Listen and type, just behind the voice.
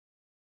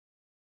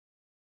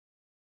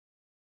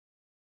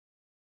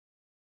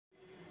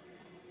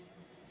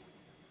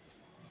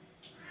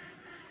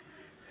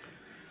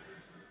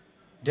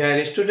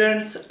Dear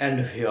students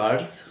and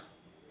viewers,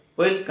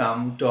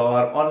 welcome to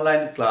our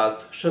online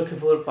class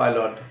Sakhipur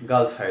Pilot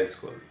Girls High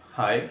School.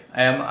 Hi,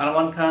 I am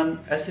Arman Khan,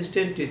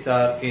 Assistant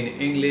Teacher in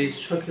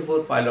English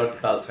Sakhipur Pilot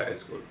Girls High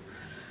School.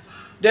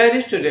 Dear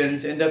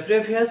students, in the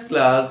previous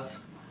class,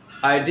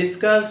 I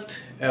discussed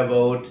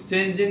about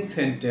changing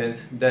sentence,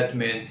 that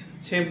means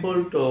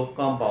simple to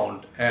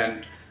compound,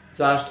 and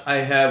just I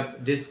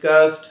have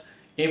discussed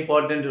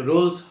important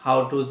rules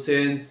how to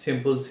change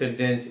simple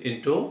sentence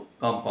into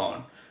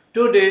compound.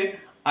 Today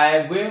I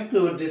am going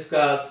to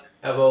discuss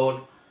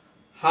about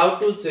how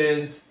to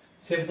change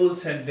simple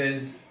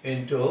sentence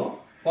into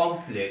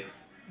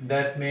complex,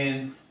 that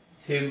means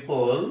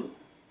simple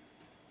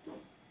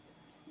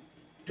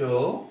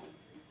to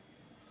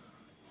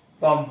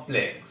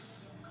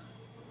complex.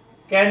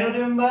 Can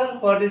you remember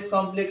what is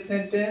complex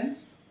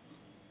sentence?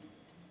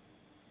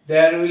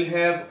 There will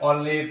have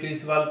only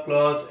principal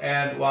clause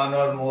and one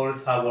or more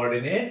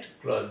subordinate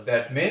clause.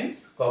 That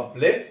means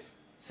complex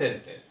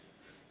sentence.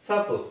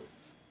 Suppose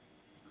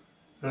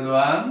rule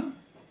 1,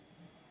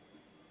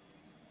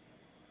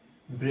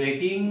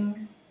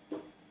 breaking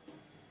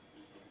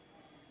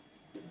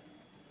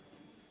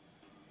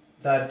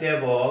the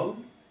table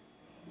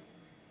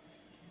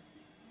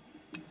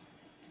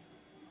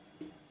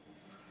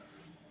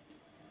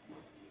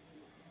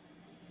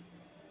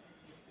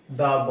the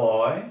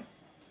boy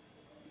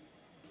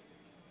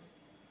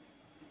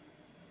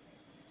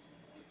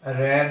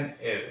ran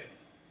away.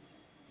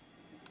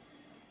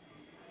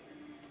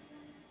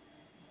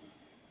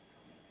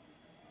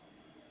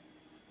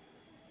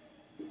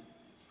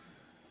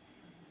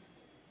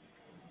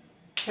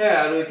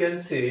 Here we can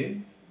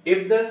see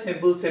if the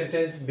simple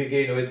sentence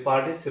begin with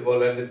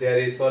participle and there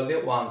is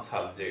only one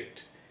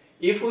subject.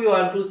 If we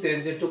want to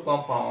change it to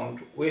compound,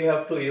 we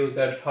have to use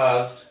at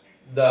first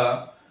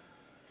the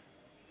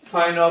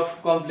sign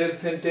of complex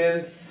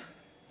sentence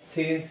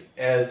since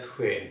as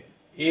when.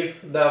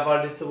 If the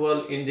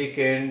participle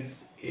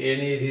indicates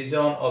any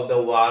region of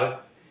the work,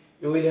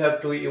 you will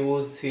have to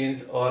use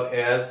since or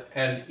as,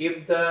 and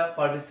if the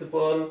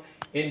participle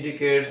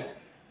indicates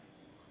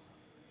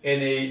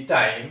any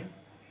time,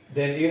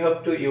 then you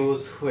have to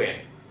use when.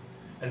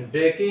 And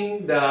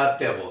breaking the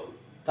table,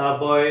 the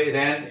boy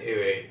ran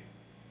away.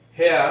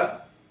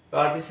 Here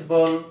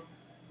participle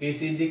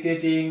is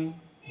indicating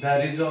the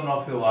reason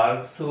of your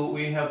work, so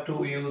we have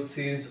to use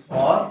since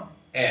or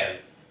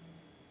as.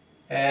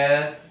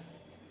 Then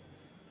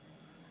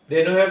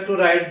we have to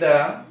write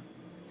the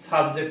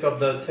subject of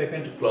the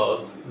second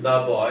clause, the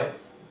boy.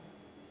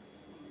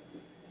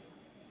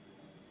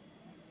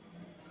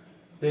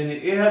 Then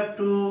you have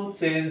to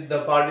change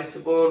the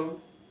participle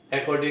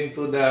according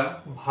to the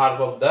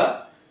verb of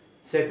the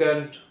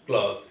second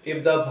clause.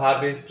 If the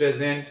verb is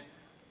present,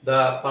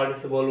 the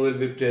participle will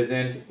be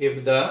present.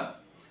 If the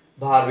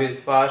verb is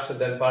past,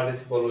 then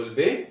participle will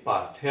be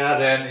past. Here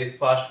ran is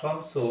past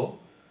form, so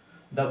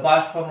the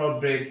past form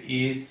of break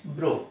is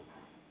broke.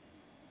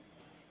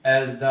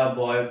 As the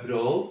boy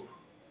broke,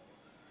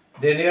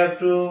 then you have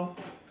to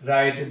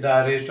write the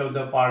rest of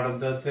the part of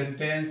the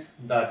sentence,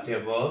 the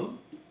table.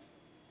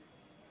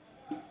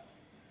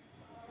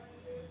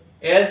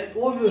 As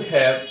we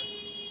have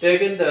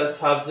taken the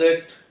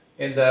subject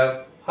in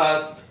the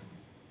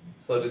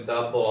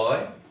the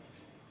boy,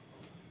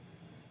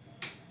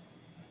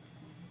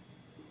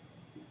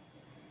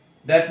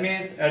 that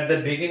means at the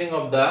beginning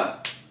of the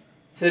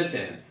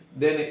sentence,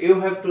 then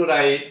you have to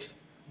write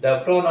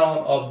the pronoun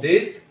of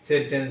this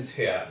sentence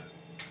here.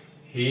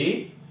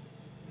 He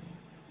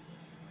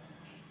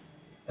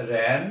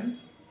ran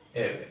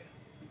away.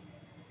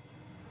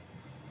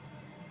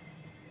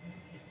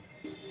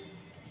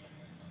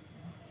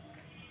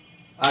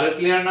 Are you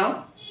clear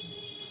now?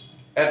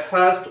 At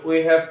first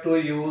we have to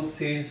use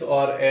since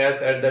or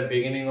as at the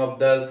beginning of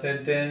the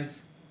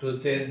sentence to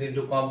change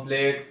into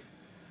complex.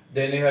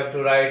 Then you have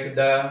to write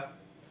the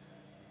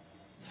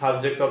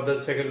subject of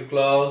the second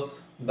clause,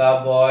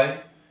 the boy.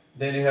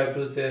 Then you have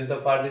to change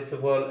the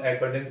participle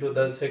according to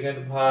the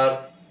second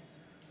verb.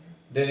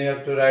 Then you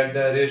have to write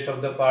the rest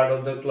of the part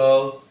of the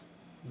clause.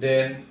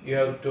 Then you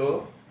have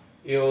to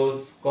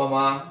use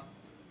comma.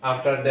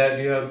 After that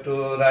you have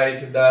to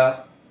write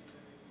the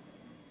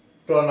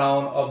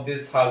pronoun of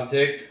this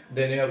subject.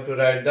 Then you have to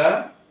write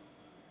the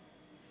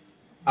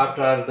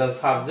after the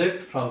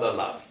subject from the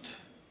last.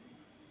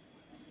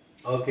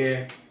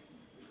 Okay,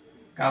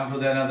 come to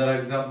the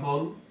another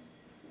example.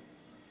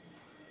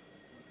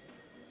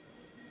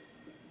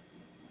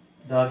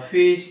 The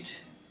feast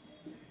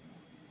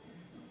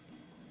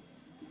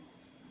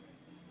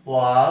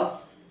was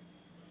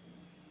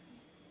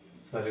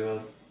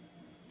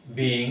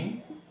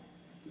being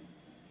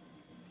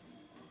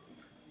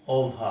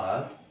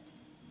over.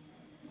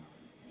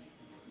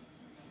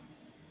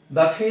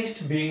 The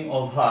feast being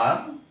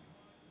over,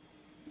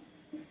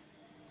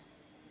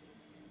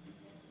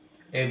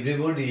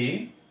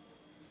 everybody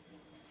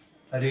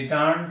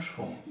returned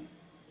home.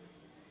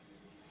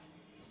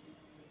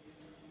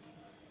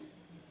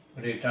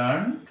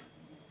 Returned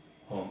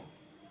home.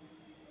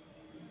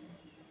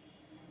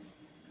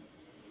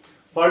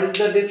 What is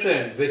the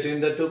difference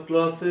between the two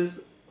clauses?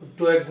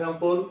 Two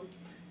example.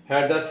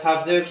 Here the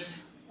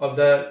subjects of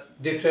the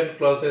different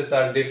clauses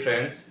are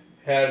different.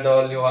 Here the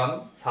only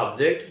one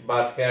subject,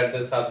 but here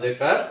the subject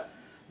are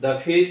the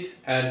feast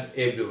and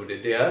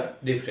everybody. They are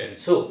different.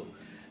 So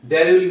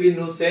there will be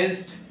no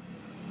sense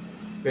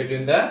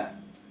between the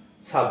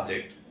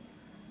subject.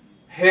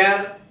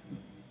 Here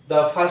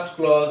the first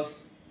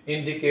clause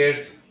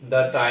indicates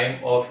the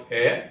time of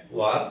a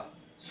work.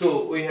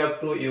 So we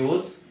have to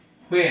use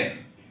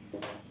when.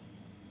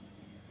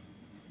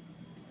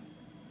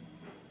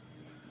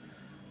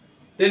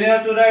 Then you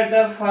have to write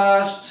the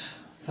first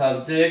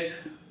subject,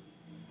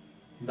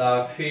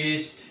 the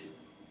feast.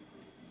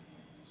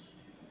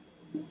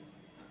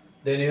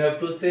 Then you have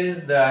to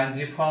change the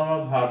ing form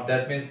of verb,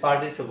 that means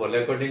participle,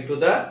 according to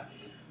the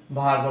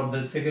verb of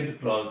the second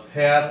clause.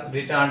 Here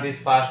returned is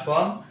past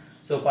form,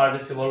 so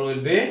participle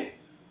will be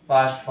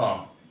past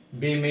form.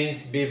 Be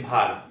means be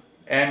verb.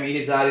 Am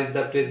is are is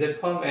the present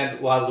form and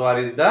was were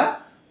is the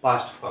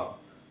past form.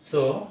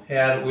 So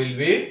here will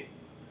be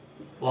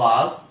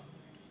was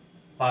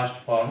past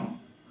form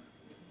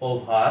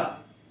over,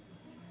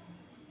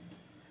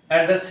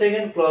 and the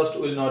second clause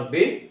will not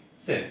be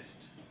changed.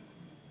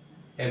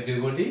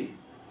 Everybody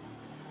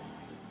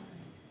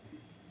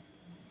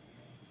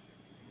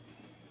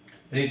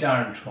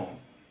returned home.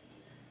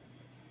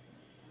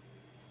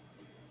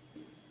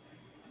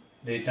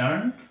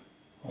 Returned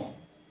home.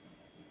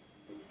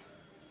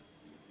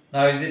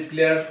 Now is it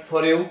clear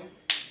for you?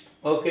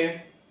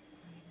 Okay.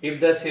 If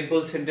the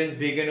simple sentence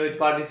begin with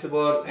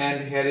participle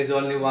and here is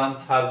only one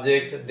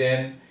subject,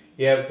 then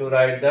you have to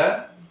write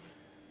the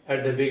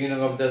at the beginning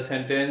of the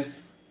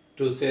sentence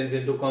to change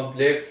into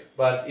complex.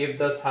 But if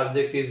the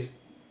subject is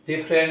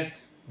different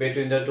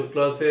between the two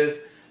clauses,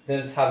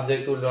 then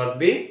subject will not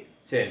be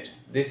changed.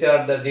 These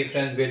are the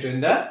difference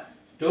between the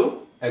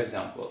two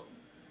examples.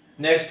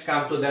 Next,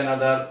 come to the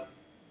another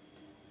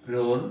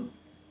rule.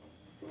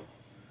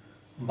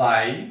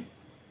 By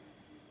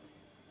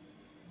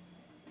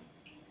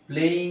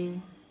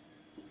playing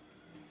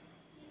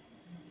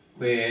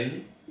well,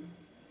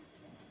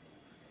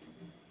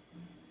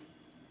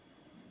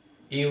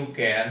 you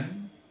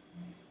can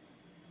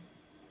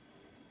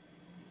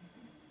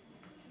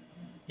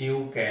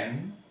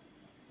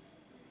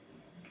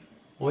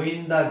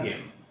win the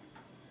game.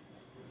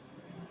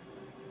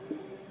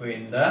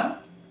 Win the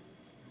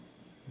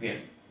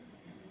game.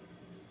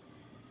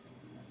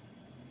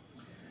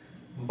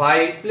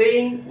 By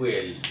playing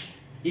well,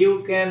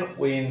 you can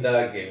win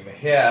the game.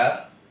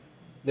 Here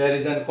there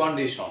is a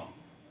condition.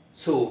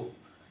 So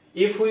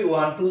if we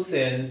want to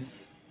change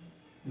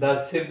the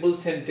simple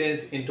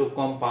sentence into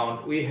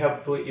compound, we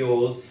have to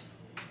use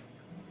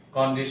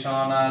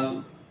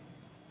conditional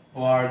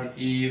word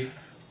if.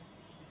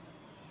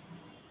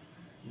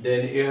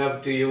 Then you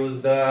have to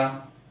use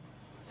the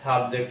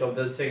subject of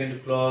the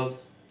second clause,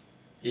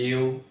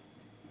 you,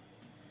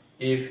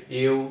 if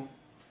you.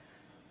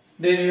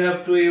 Then you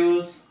have to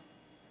use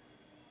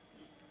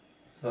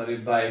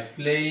by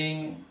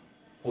playing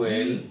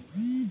well,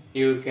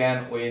 you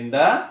can win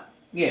the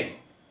game.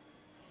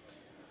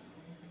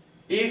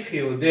 If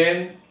you,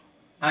 then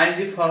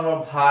ing form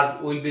of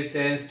verb will be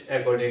changed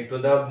according to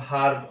the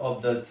verb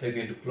of the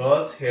second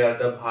clause. Here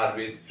the verb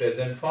is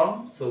present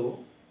form, so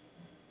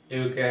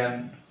you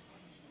can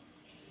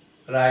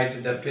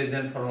write the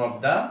present form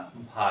of the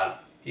verb.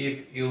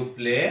 If you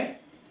play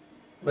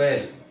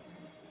well.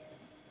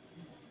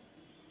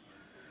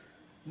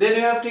 Then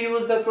you have to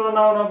use the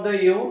pronoun of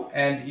the you,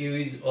 and you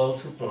is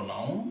also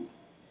pronoun.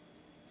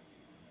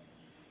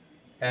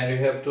 And you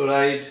have to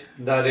write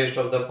the rest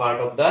of the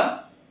part of the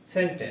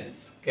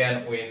sentence.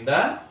 Can win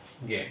the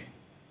game.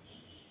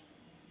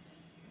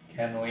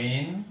 Can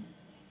win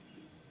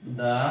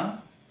the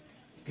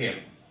game.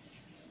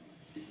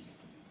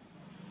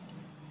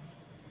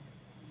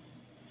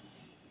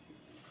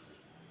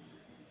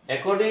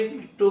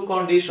 According to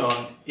condition,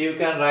 you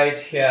can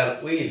write here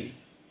will.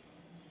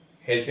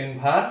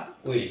 Helping verb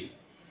will.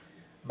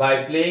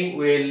 By playing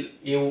well,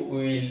 you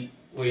will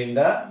win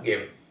the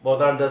game.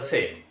 Both are the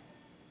same.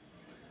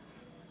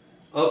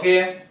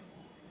 Okay,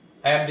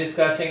 I am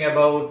discussing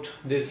about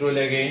this rule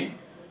again.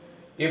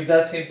 If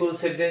the simple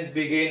sentence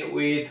begin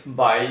with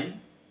by,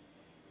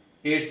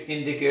 it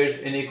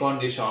indicates any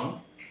condition.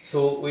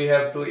 So we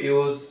have to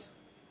use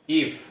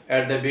if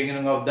at the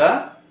beginning of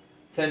the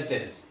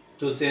sentence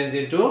to change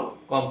into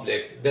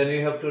complex. Then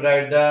you have to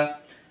write the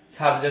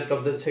subject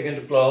of the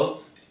second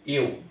clause,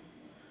 you.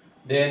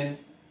 Then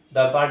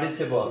the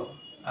participle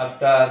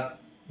after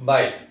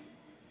by.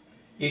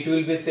 It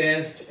will be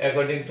changed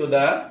according to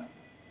the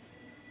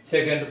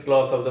second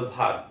clause of the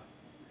verb.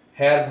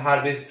 Here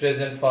verb is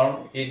present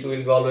form, it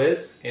will be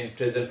always in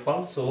present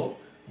form, so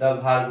the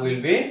verb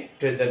will be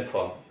present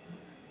form.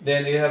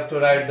 Then you have to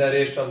write the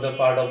rest of the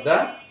part of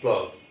the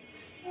clause.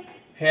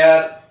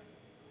 Here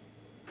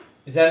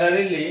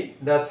generally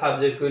the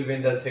subject will be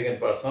in the second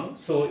person,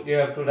 so you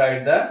have to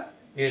write the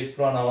its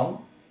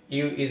pronoun.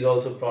 You is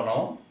also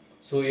pronoun,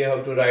 so you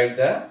have to write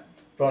the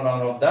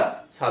pronoun of the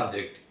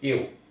subject you,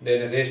 then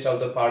the rest of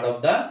the part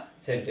of the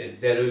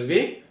sentence there will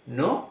be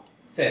no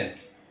sense.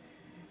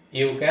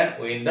 You can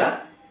win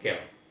the game.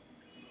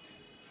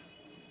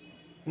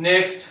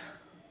 Next,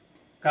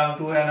 come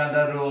to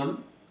another rule.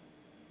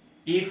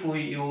 If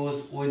we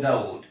use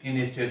without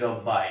instead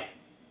of by,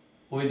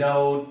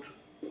 without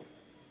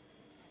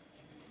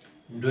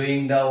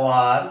doing the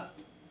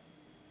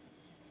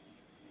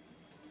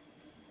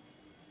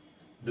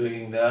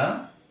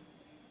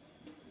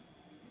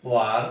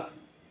work,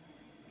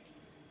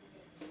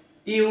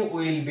 you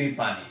will be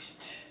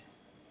punished.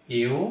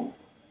 You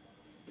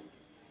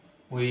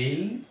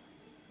will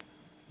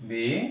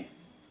be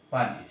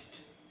punished.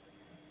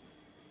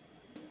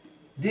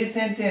 This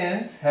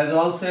sentence has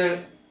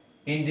also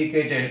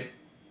indicated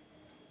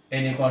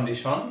any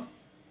condition.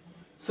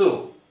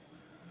 So,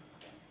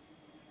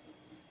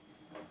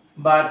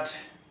 but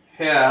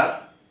here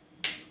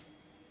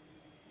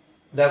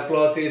the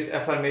clause is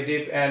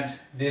affirmative and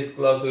this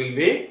clause will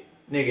be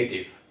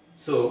negative.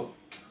 So,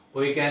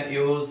 we can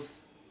use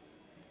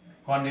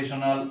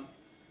conditional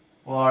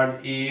word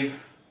if,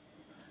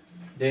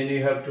 then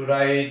you have to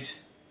write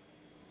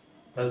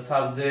the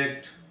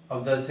subject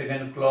of the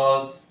second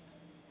clause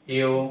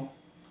you,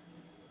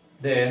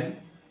 then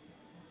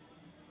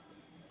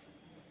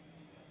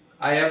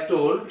I have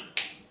told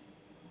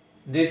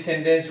this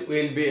sentence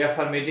will be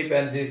affirmative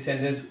and this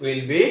sentence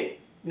will be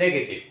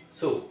negative.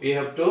 So we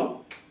have to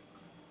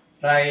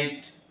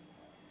write,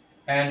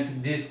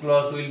 and this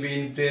clause will be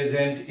in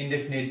present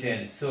indefinite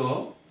tense.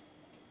 So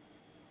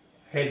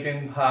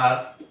helping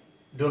verb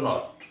do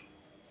not.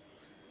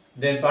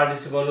 Then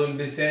participle will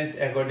be changed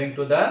according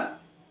to the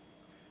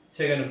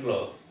second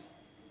clause,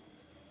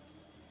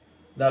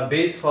 the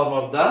base form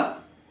of the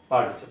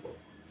participle,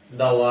 the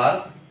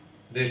verb,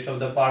 rest of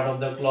the part of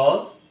the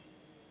clause.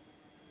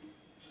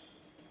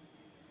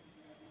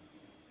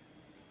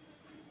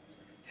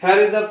 Here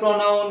is the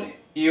pronoun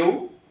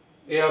you.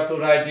 You have to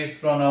write its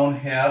pronoun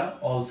here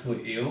also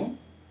you,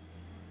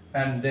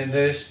 and then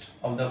rest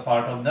of the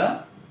part of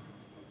the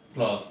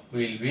clause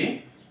will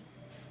be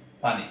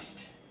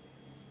punished.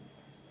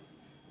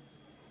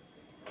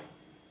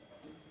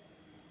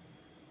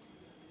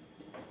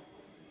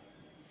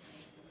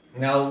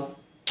 Now,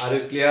 are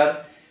you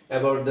clear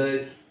about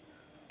these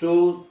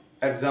two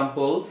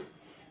examples?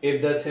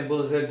 If the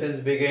simple sentence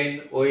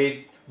begin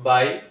with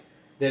by,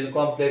 then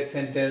complex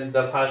sentence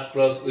the first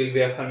clause will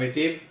be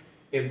affirmative.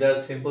 If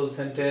the simple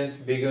sentence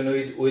begin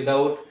with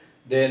without,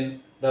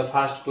 then the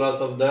first clause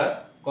of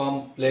the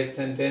complex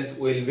sentence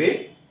will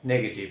be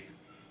negative.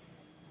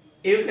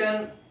 You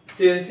can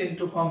change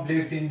into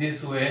complex in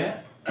this way.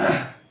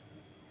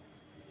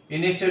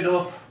 Instead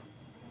of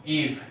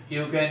if,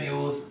 you can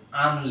use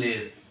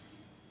unless.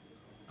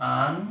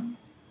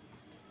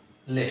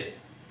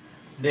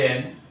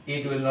 Then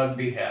it will not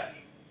be here,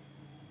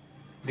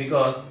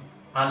 because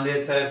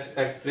unless has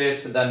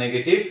expressed the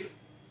negative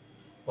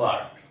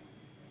word.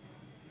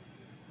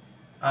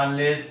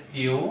 Unless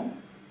you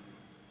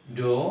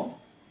do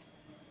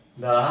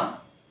the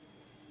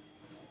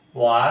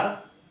work,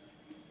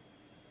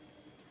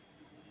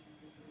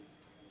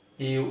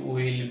 you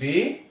will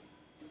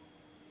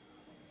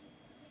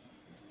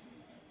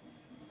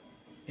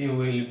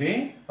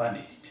be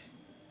punished.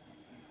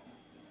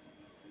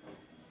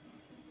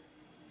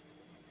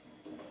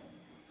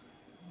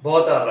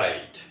 Both are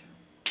right.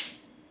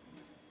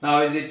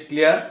 Now is it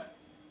clear?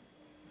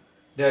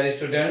 Dear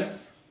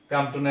students,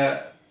 come to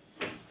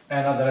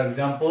another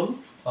example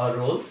or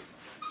rules.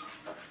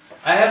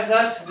 I have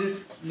just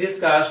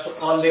discussed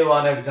only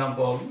one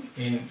example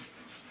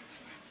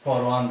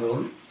for one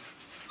rule.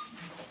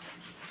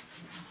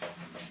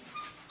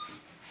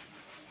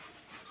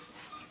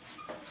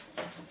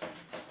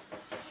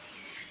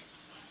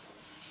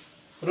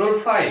 Rule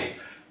 5.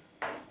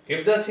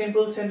 If the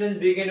simple sentence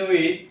begin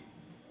with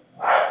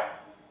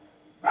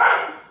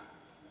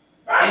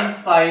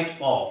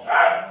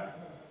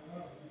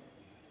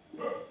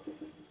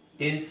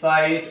in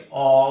spite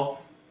of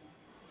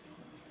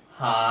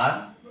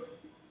her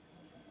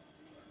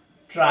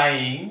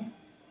trying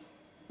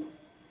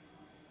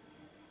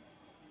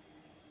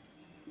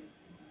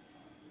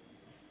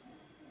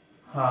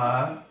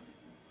her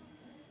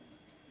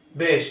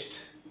best,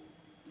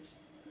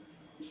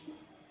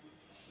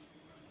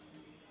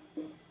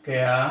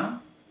 Kaya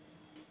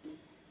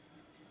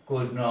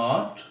could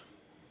not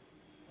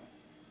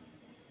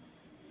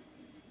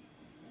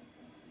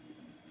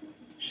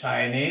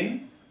shine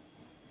in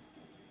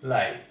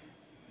life.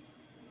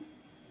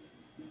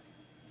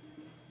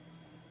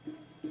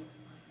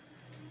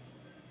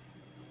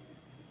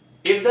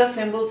 If the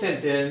simple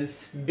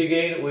sentence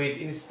begin with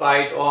in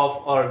spite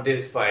of or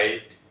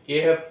despite,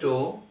 you have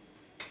to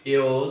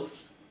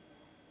use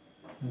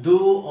do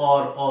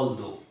or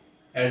although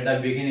at the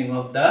beginning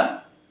of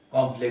the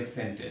complex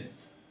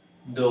sentence.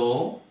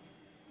 Though,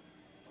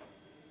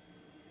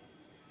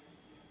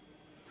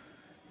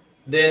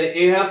 then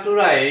you have to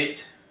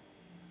write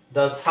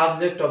the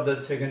subject of the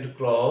second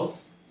clause,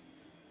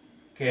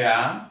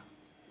 kya,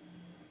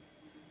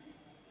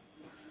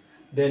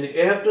 Then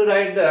you have to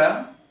write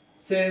the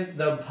since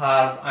the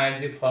verb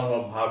ing form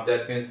of verb,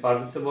 that means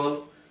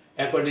participle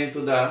according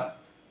to the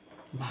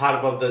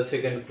verb of the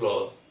second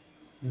clause.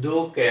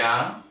 Do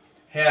kya,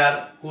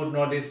 here could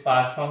not is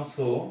past form,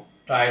 so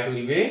tried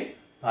will be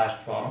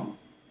past form.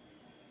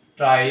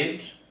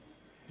 Tried,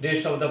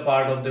 rest of the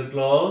part of the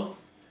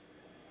clause,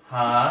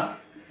 her,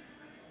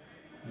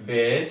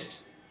 best.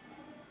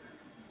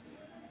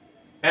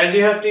 And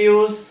you have to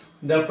use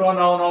the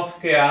pronoun of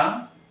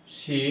kya,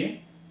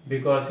 she,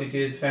 because it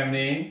is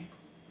feminine.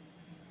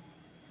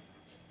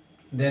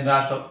 Then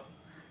rest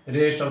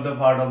of the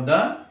part of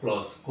the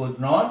clause, could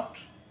not,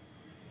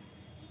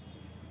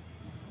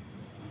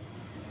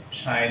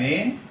 shine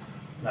in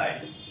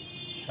light,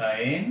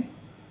 shine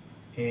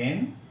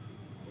in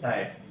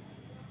light.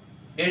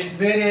 It's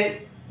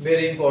very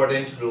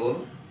important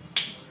rule.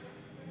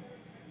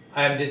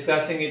 I am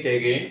discussing it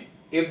again.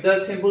 If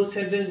the simple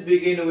sentence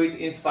begin with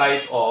in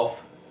spite of,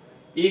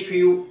 if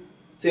you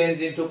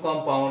change into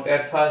compound,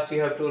 at first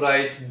you have to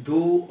write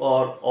do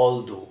or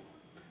all do.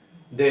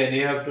 Then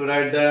you have to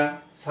write the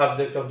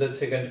subject of the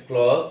second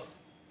clause,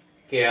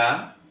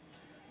 kya.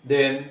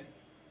 Then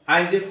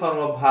ing form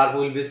of verb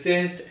will be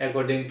changed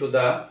according to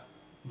the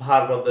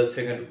verb of the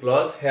second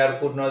clause. Here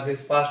could not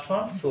is past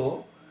form,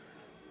 so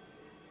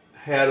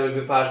here will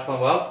be past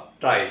form of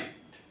tried.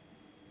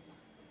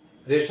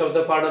 Rest of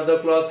the part of the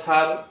clause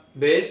her,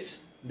 best,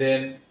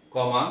 then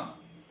comma.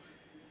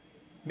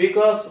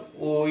 Because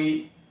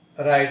we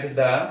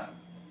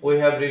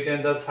have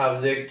written the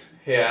subject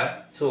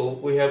here, so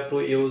we have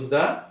to use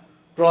the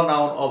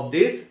pronoun of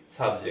this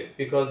subject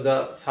because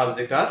the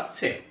subject are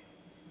same.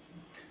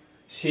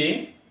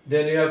 She,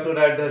 then you have to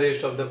write the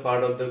rest of the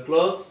part of the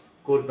clause,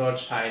 could not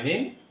shine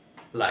in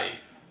life.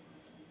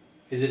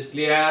 Is it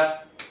clear?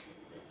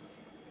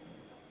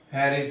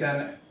 Here is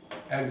an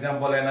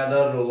example,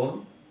 another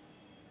rule.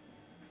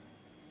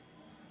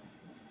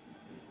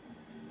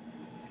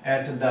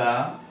 At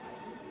the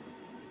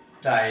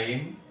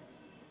time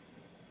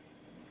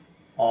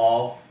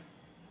of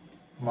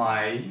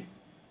my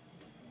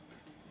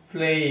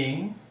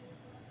playing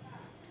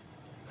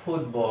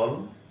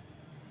football,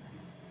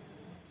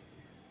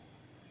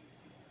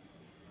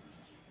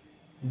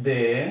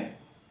 they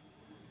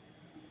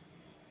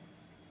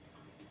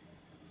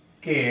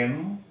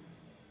came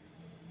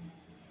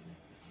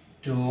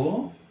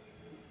to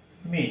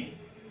me.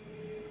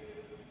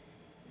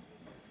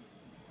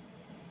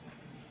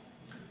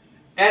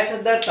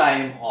 At the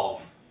time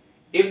of,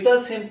 if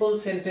the simple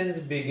sentence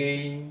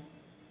begin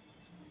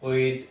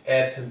with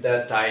at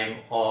the time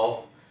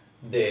of,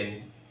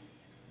 then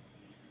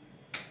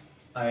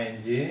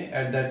ing,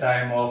 at the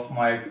time of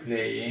my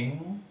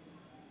playing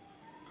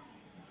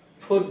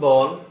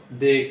football,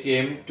 they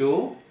came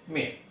to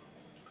me.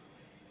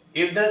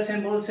 If the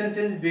simple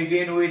sentence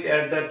begin with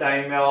at the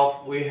time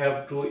of, we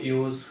have to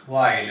use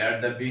while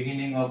at the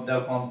beginning of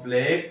the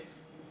complex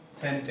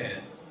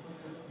sentence.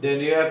 Then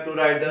you have to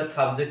write the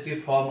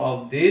subjective form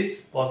of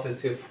this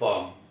possessive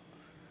form.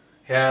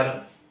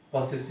 Here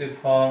possessive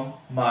form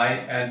my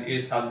and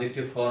its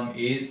subjective form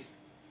is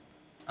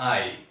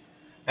I.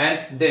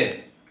 And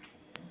then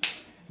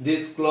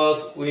this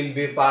clause will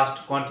be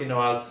past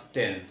continuous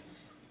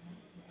tense.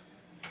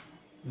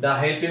 The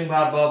helping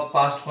verb of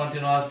past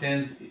continuous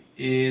tense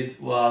is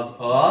was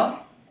or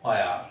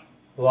were.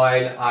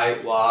 While I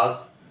was,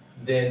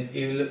 then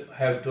you will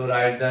have to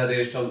write the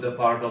rest of the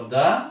part of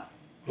the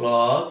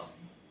clause,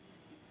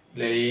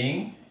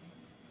 playing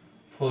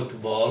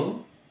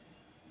football,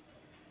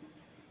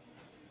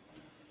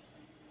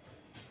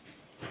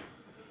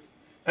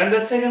 and the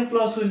second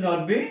clause will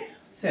not be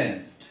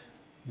changed.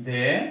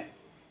 They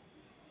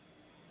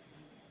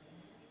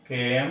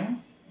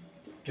came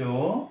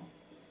to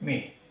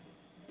me.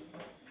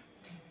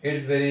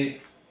 It's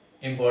very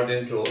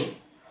important rule.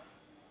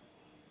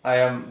 I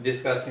am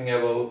discussing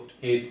about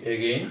it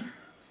again.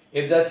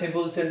 If the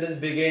simple sentence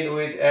begin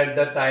with at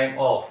the time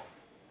of,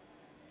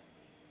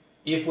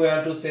 if we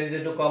are to change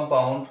it to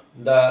compound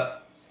the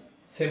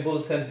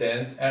simple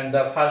sentence, and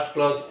the first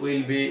clause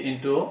will be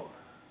into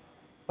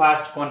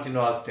past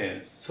continuous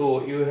tense,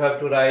 so you have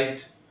to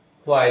write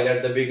while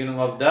at the beginning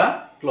of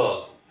the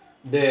clause.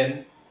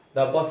 Then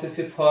the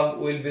possessive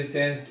form will be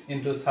changed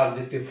into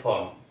subjective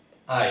form,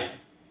 I.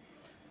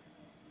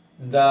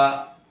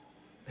 The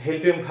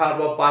helping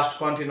verb of past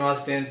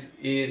continuous tense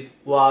is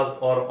was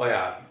or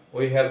were.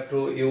 We have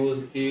to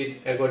use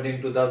it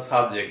according to the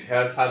subject.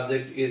 Here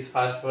subject is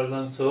first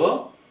person,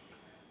 so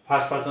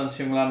first person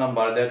singular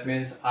number, that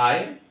means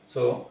I.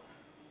 So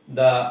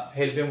the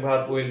helping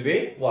verb will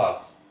be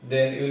was.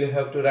 Then you will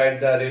have to write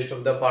the rest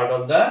of the part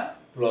of the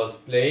clause,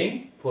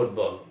 playing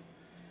football,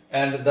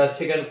 and the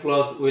second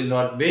clause will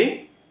not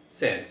be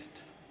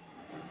changed.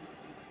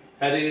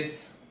 Here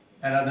is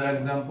another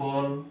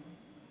example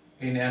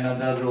in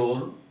another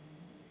rule.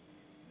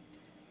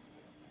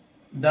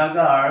 The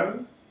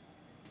girl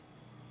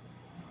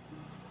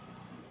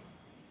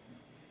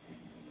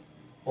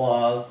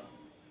was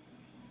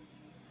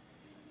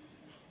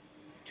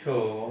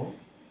too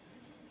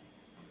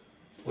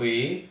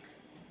weak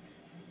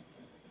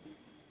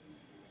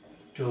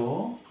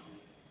to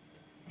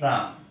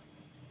run.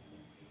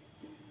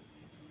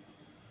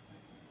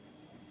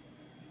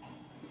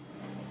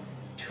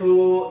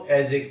 To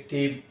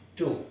adjective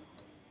to.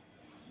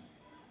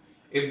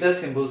 If the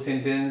simple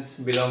sentence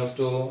belongs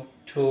to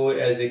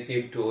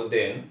adjective to,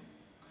 then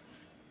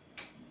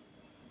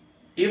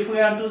if we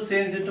are to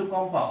change it to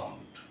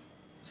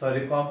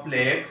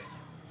complex,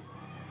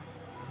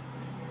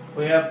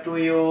 we have to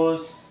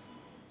use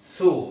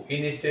su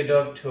instead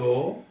of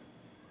to.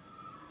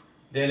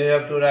 Then you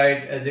have to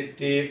write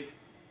adjective,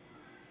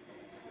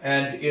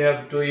 and you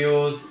have to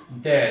use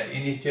that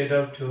instead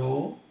of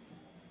to,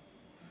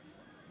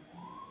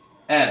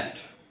 and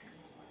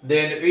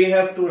then we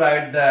have to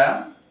write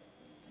the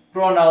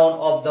pronoun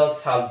of the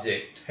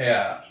subject.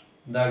 Here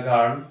the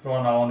girl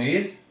pronoun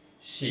is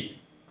she.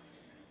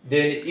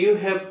 Then you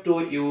have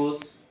to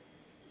use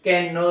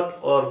cannot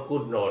or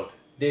could not.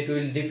 That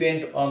will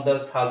depend on the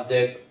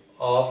subject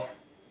of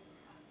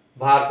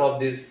verb of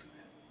this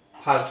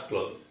first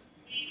clause.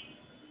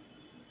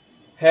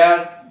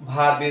 Here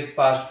verb is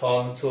past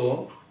form,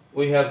 so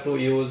we have to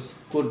use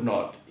could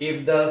not.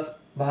 If the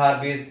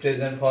verb is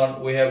present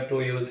form, we have to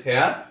use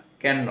here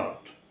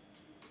cannot.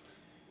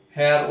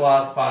 Here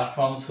was past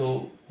form,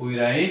 so we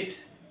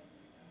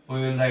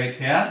will write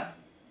here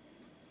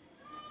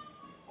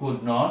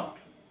could not.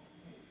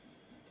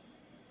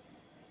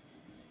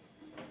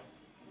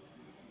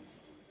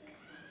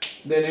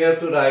 Then you have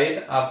to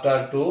write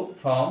after to,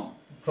 from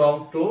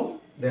to,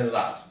 then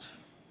last,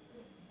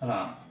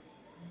 run.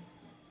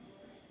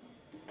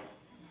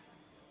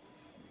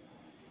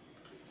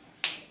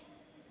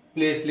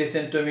 Please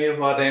listen to me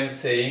what I am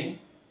saying.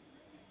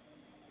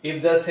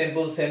 If the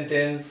simple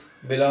sentence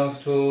belongs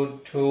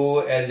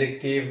to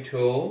adjective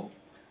to,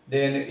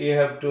 then you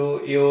have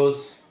to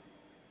use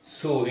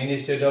su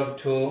instead of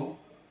to.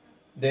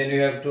 Then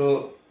you have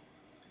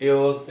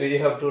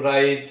to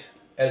write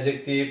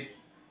adjective,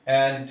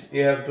 and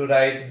you have to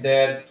write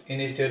that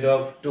instead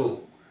of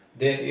to.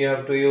 Then you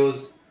have to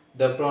use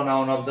the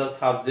pronoun of the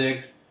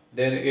subject.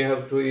 Then you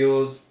have to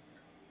use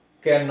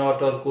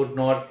cannot or could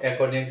not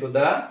according to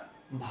the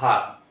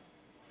verb.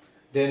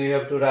 Then you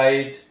have to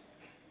write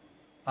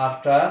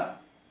after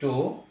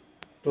to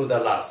the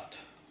last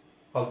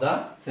of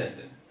the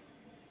sentence.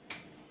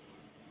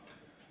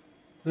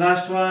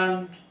 Last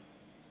one.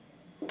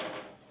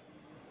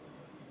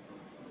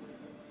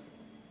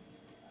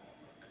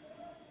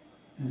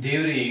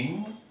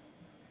 During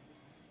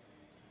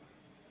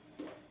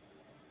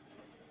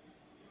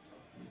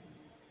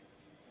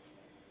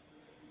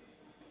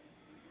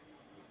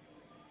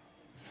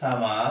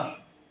summer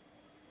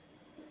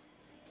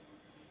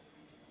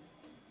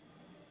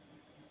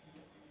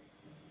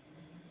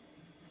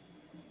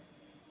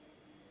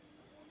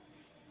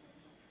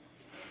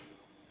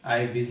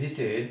I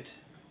visited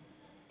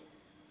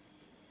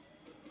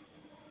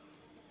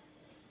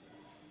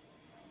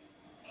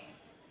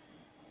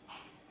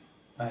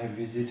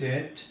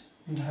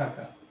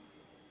Dhaka.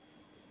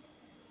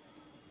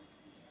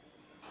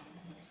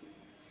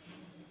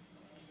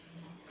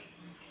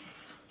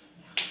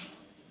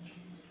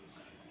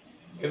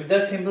 If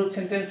the simple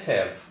sentence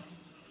have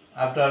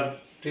after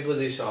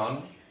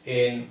preposition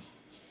in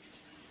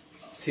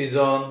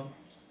season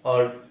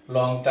or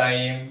long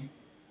time,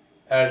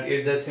 and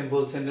if the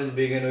simple sentence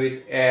begin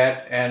with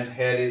at and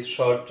here is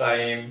short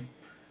time,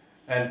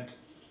 and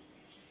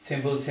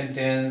simple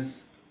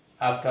sentence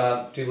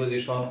after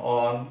preposition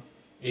on,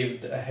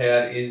 if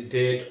here is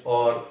date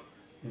or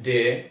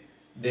day,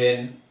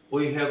 then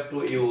we have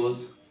to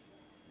use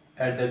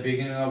at the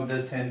beginning of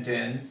the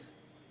sentence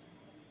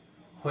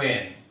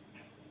when.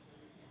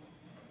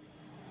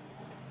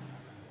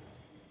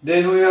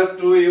 Then we have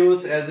to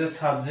use as a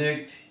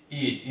subject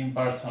it,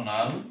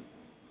 impersonal.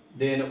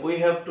 Then we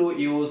have to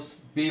use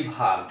be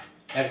verb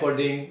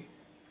according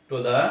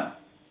to the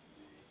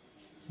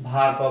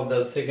verb of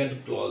the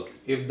second clause.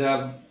 If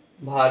the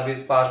verb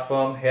is past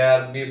form,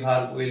 here be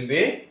verb will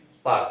be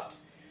past.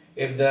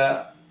 If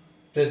the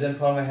present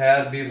form,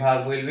 here be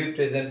verb will be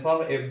present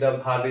form. If the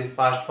verb is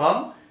past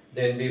form,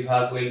 then be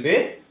verb will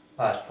be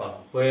past form.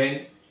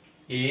 When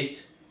it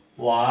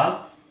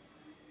was,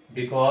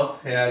 because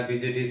here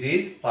visited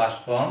is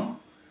past form.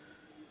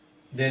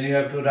 Then you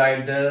have to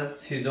write the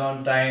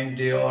season, time,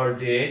 day or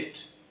date,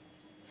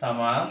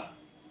 summer.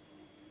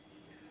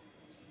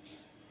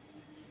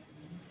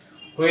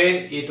 When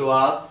it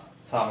was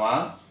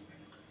summer,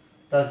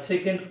 the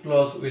second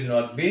clause will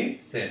not be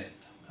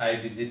changed. I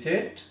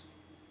visited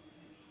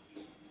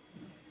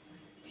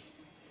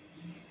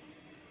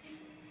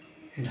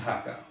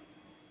Dhaka.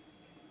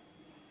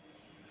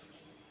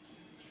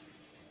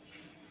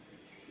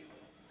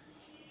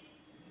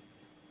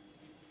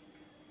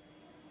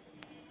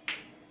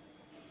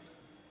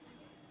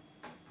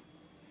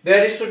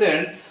 Dear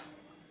students,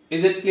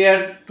 is it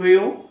clear to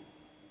you?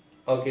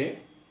 Okay.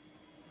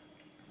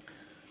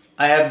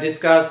 I have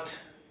discussed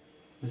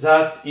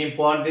just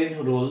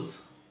important rules,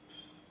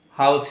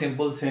 how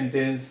simple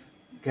sentence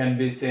can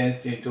be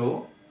changed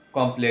into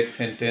complex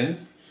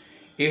sentence.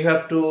 You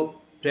have to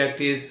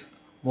practice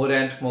more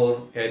and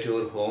more at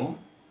your home.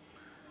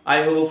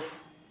 I hope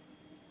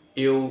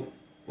you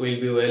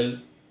will be well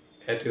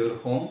at your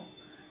home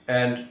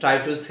and try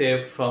to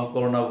save from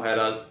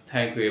coronavirus.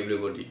 Thank you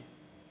everybody.